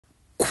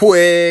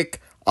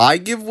Quick! I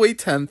give away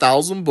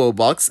 10,000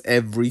 Robux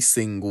every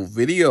single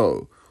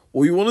video.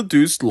 All you want to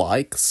do is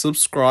like,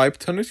 subscribe,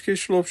 turn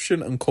notification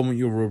option, and comment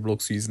your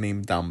Roblox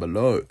username down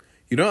below.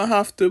 You don't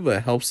have to, but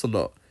it helps a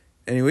lot.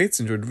 Anyway, let's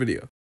enjoy the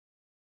video.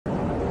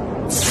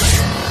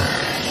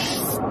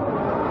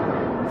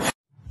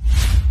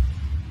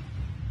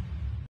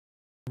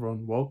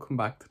 Everyone, welcome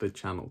back to the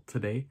channel.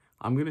 Today,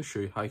 I'm going to show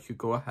you how you could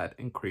go ahead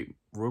and create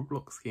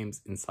Roblox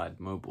games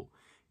inside mobile.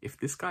 If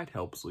this guide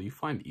helps or you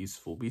find it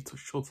useful, be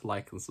sure to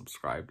like and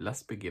subscribe.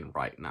 Let's begin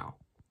right now.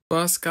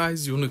 First,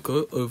 guys, you want to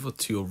go over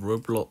to your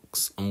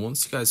Roblox, and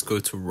once you guys go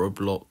to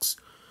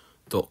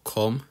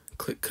roblox.com,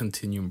 click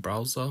continue in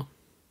browser,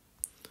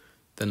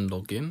 then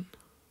log in,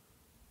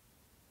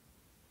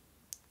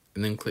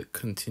 and then click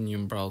continue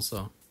in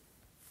browser.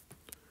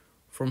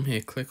 From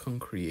here, click on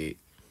create,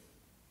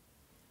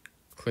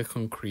 click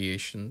on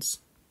creations.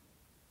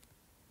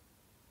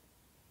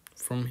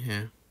 From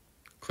here,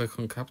 click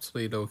on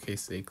capital A,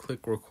 lowercase a,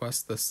 click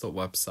request desktop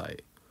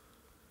website,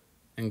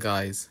 and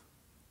guys,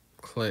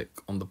 click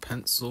on the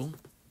pencil,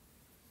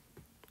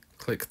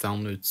 click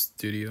download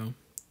studio,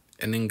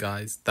 and then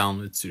guys,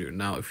 download studio.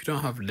 Now if you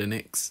don't have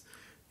Linux,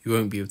 you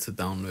won't be able to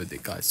download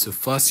it, guys. So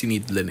first you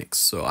need Linux,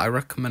 so I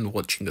recommend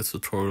watching a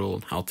tutorial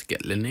on how to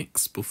get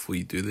Linux before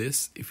you do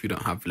this if you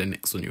don't have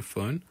Linux on your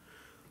phone.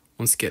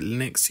 Once you get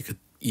Linux, you could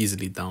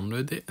easily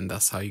download it, and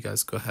that's how you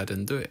guys go ahead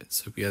and do it.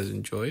 So if you guys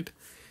enjoyed,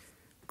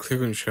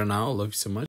 click on share now. I love you so much.